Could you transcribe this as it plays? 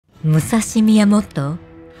Musashi Miyamoto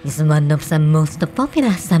is one of the most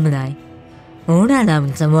popular samurai all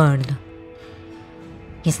around the world.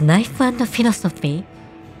 His life and philosophy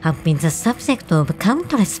have been the subject of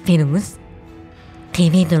countless films,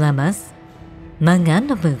 TV dramas, manga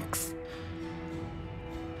and books.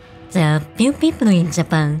 There are few people in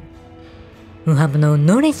Japan who have no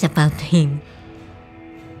knowledge about him.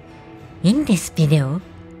 In this video,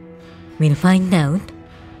 we'll find out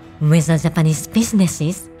whether Japanese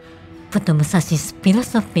businesses put Musashi's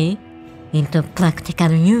philosophy into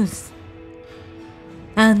practical use,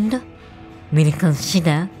 and we'll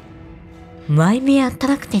consider why we are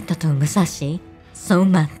attracted to Musashi so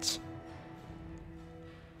much.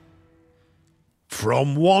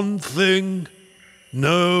 From one thing,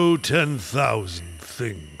 know 10,000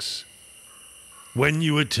 things. When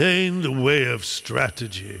you attain the way of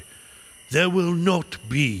strategy, there will not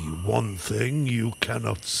be one thing you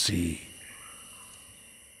cannot see.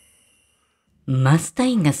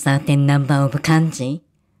 Mastering a certain number of kanji,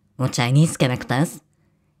 or Chinese characters,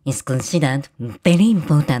 is considered very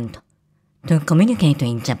important to communicate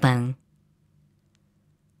in Japan.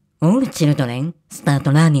 All children start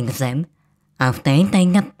learning them after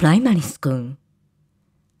entering a primary school,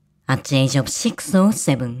 at the age of 6 or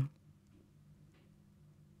 7.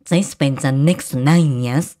 They spend the next 9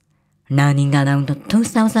 years learning around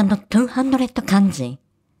 2,200 kanji,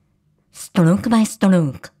 stroke by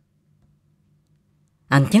stroke,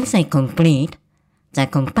 until they complete the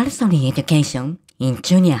compulsory education in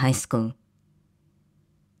junior high school.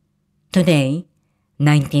 Today,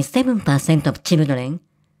 97% of children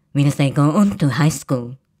will they go on to high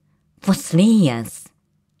school for 3 years.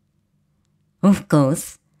 Of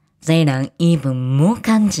course, they learn even more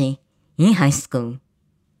kanji in high school.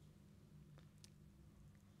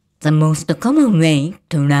 The most common way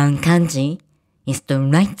to learn kanji is to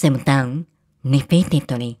write them down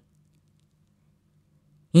repeatedly.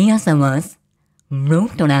 In other words,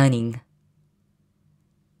 rote learning.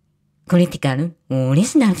 Critical or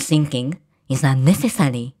original thinking is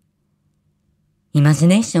unnecessary.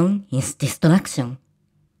 Imagination is distraction.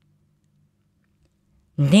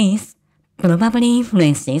 This probably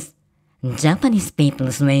influences Japanese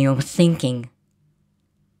people's way of thinking.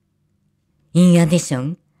 In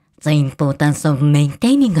addition, the importance of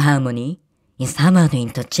maintaining harmony is hammered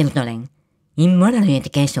into children in moral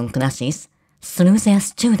education classes through their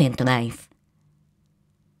student life.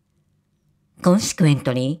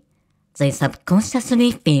 Consequently, they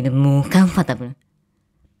subconsciously feel more comfortable,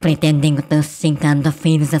 pretending to think and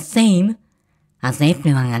feel the same as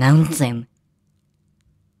everyone around them.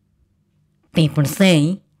 People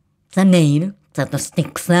say the nail that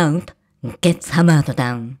sticks out gets hammered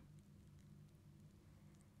down.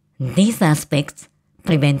 These aspects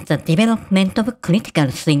prevent the development of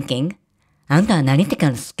critical thinking and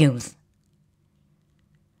analytical skills,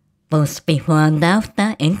 both before and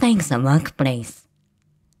after entering the workplace.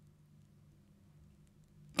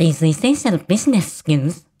 These essential business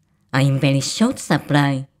skills are in very short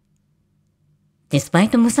supply,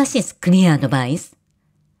 despite Musashi's clear advice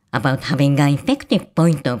about having an effective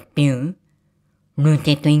point of view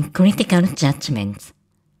rooted in critical judgments.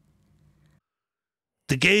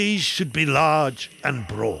 The gaze should be large and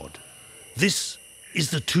broad. This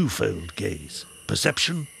is the twofold gaze,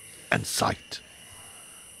 perception and sight.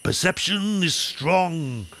 Perception is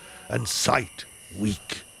strong and sight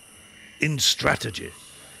weak. In strategy,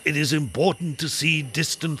 it is important to see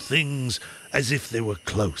distant things as if they were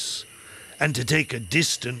close, and to take a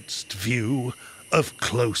distanced view of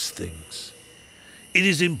close things. It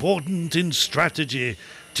is important in strategy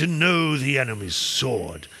to know the enemy's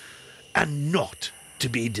sword, and not to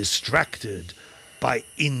be distracted by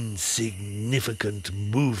insignificant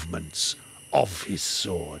movements of his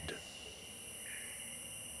sword.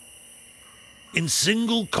 In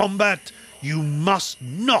single combat, you must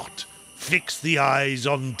not fix the eyes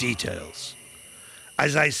on details.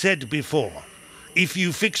 As I said before, if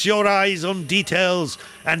you fix your eyes on details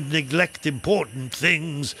and neglect important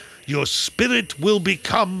things, your spirit will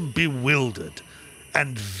become bewildered,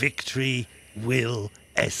 and victory will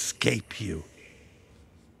escape you.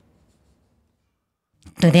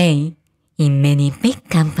 Today, in many big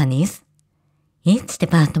companies, each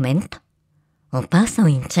department or person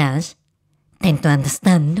in charge tend to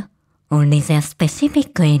understand only their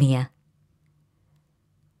specific area.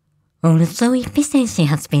 Although efficiency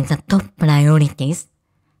has been the top priorities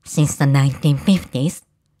since the 1950s,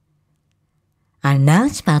 a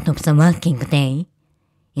large part of the working day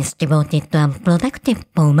is devoted to unproductive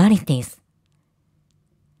formalities.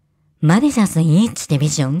 Managers in each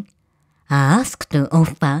division are asked to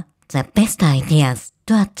offer the best ideas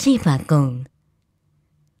to achieve a goal.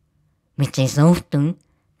 which is often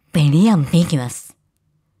very ambiguous.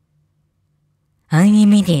 An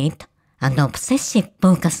immediate and obsessive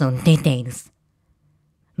focus on details,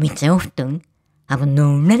 which often have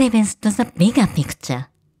no relevance to the bigger picture,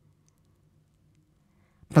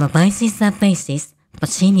 provides the basis for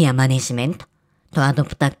senior management to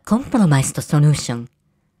adopt a compromised solution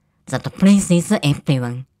that pleases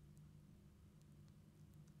everyone.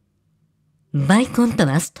 By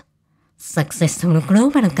contrast, successful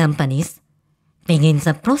global companies begin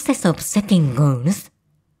the process of setting goals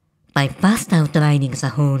by first outlining the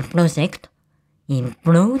whole project in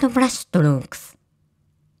broad brushstrokes.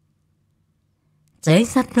 There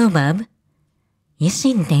is a proverb,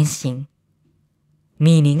 Ishin Denshin,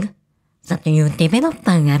 meaning that you develop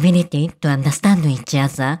an ability to understand each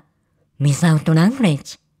other without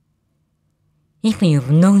language, if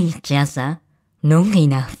you've known each other long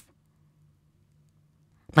enough.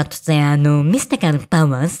 But there are no mystical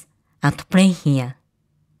powers at play here.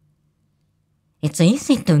 It's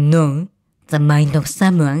easy to know the mind of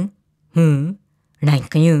someone who,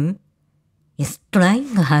 like you, is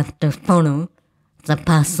trying hard to follow the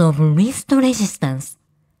path of least resistance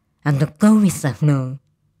and go with the flow.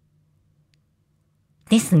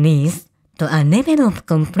 This leads to a level of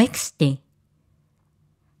complexity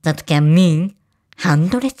that can mean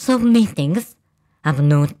hundreds of meetings have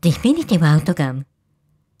no definitive outcome,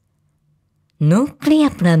 no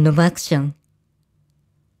clear plan of action.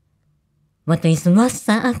 What is worse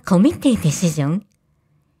than a committee decision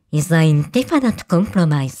is an indefinite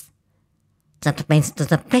compromise that bends to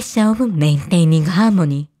the pressure of maintaining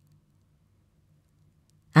harmony,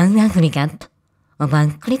 an aggregate of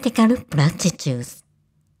uncritical platitudes.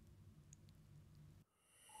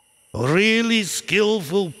 Really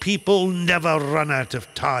skillful people never run out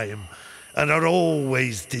of time and are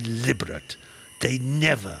always deliberate. They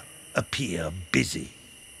never appear busy.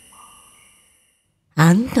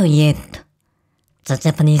 And yet, the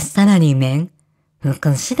Japanese salarymen who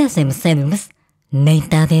consider themselves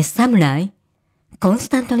later-day samurai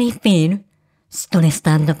constantly feel stressed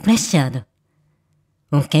and pressured,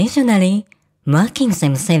 occasionally working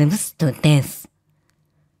themselves to death,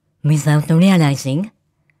 without realizing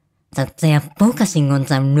that they are focusing on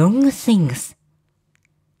the wrong things,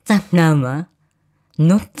 the flower,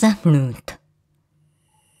 not the fruit.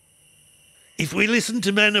 If we listen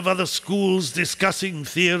to men of other schools discussing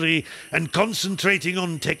theory and concentrating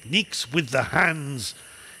on techniques with the hands,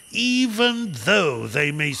 even though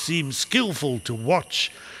they may seem skillful to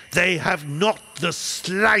watch, they have not the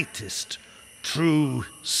slightest true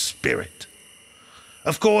spirit.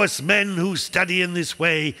 Of course, men who study in this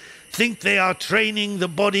way think they are training the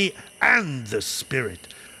body and the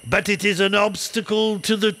spirit, but it is an obstacle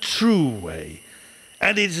to the true way,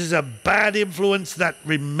 and it is a bad influence that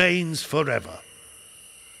remains forever.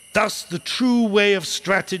 Thus, the true way of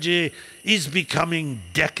strategy is becoming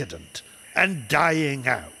decadent and dying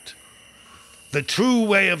out. The true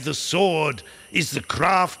way of the sword is the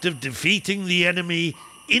craft of defeating the enemy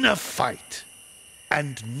in a fight,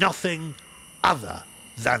 and nothing other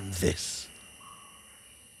than this.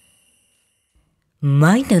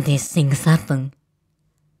 Why do these things happen?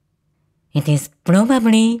 It is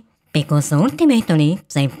probably because ultimately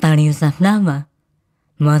they value the flower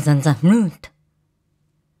more than the fruit.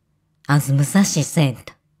 As Musashi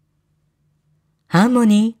said,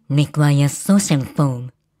 harmony requires social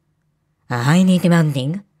form, a highly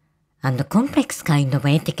demanding and complex kind of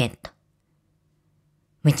etiquette,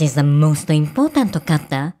 which is the most important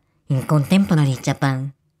kata in contemporary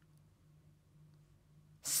Japan.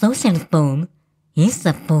 Social form is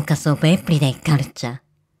the focus of everyday culture,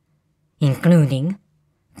 including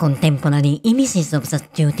contemporary images of the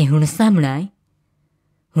dutiful samurai,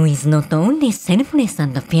 who is not only selfless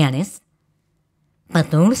and fearless,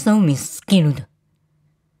 but also skilled,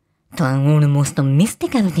 to an almost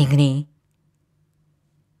mystical degree.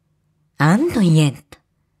 And yet,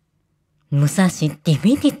 Musashi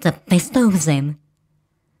defeated the best of them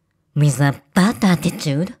with a bad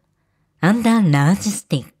attitude and a large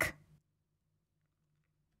stick.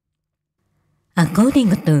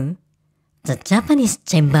 According to the Japanese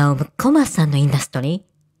Chamber of Commerce and Industry,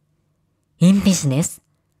 in business,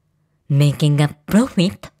 making a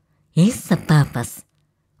profit is the purpose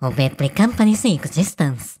of every company's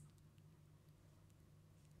existence.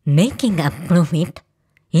 Making a profit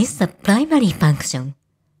is the primary function,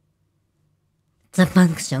 the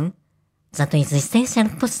function that is essential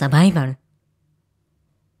for survival.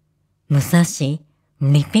 Musashi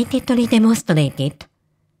repeatedly demonstrated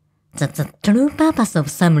that the true purpose of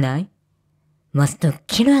samurai was to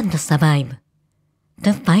kill and survive,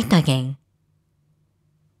 to fight again.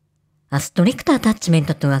 a strict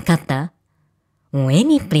attachment to a kata, or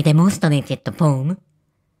any pre-demonstrated form,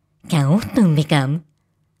 can often become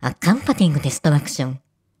a comforting distraction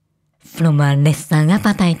from a less than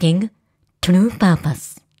appetizing true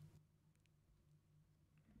purpose.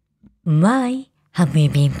 Why have we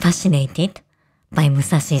been fascinated by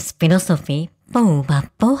Musashi's philosophy for over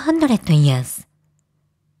 400 years?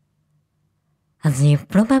 As you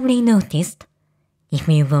probably noticed, if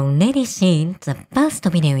you've already seen the first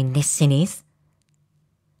video in this series,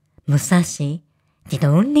 Musashi did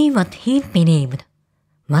only what he believed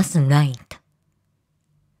was right,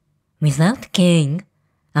 without caring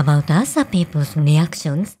about other people's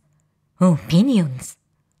reactions or opinions.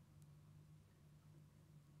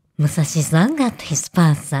 Musashi's anger at his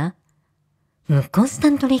father, who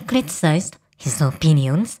constantly criticized his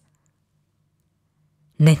opinions,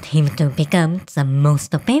 led him to become the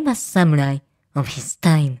most famous samurai of his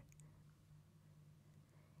time.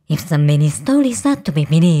 If the many stories are to be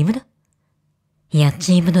believed, he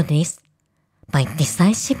achieved this by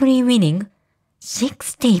decisively winning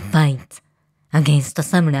 60 fights against a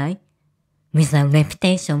samurai with a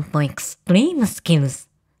reputation for extreme skills.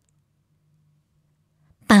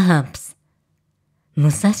 Perhaps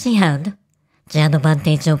Musashi had the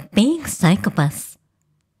advantage of being psychopath,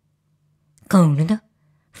 cold,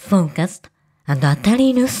 focused, and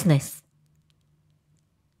utterly ruthless.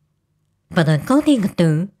 But according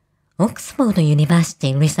to Oxford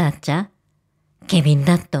University researcher Kevin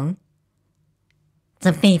Dutton,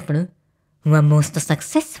 the people who are most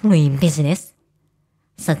successful in business,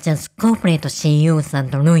 such as corporate CEOs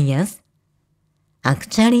and lawyers,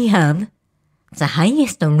 actually have the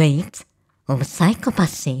highest rates of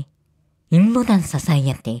psychopathy in modern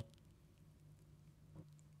society.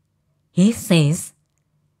 He says,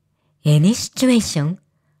 any situation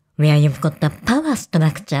where you've got a power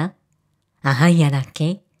structure, a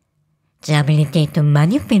hierarchy, the ability to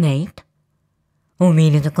manipulate, or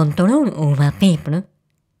wield control over people,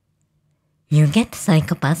 you get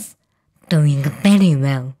psychopaths doing very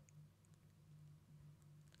well.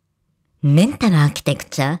 Mental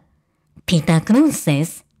architecture, Peter Krohn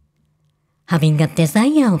says, having a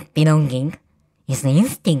desire of belonging is an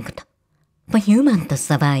instinct for humans to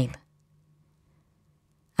survive.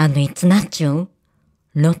 And it's natural,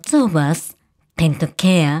 lots of us tend to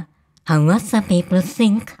care how other people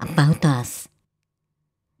think about us.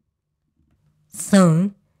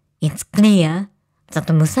 So, it's clear that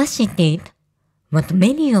Musashi did what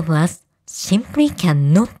many of us simply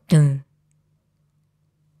cannot do.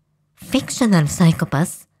 Fictional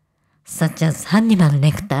psychopaths, such as Hannibal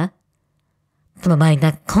Lecter, provide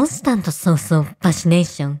a constant source of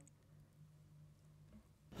fascination.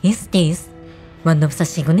 Is this one of the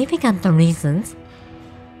significant reasons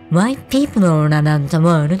why people all around the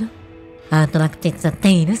world are attracted to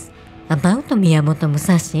tales about Miyamoto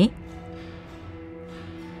Musashi?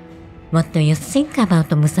 What do you think about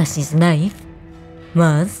Musashi's life,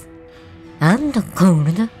 words, and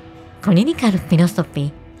cold, clinical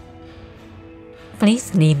philosophy?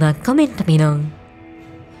 Please leave a comment below.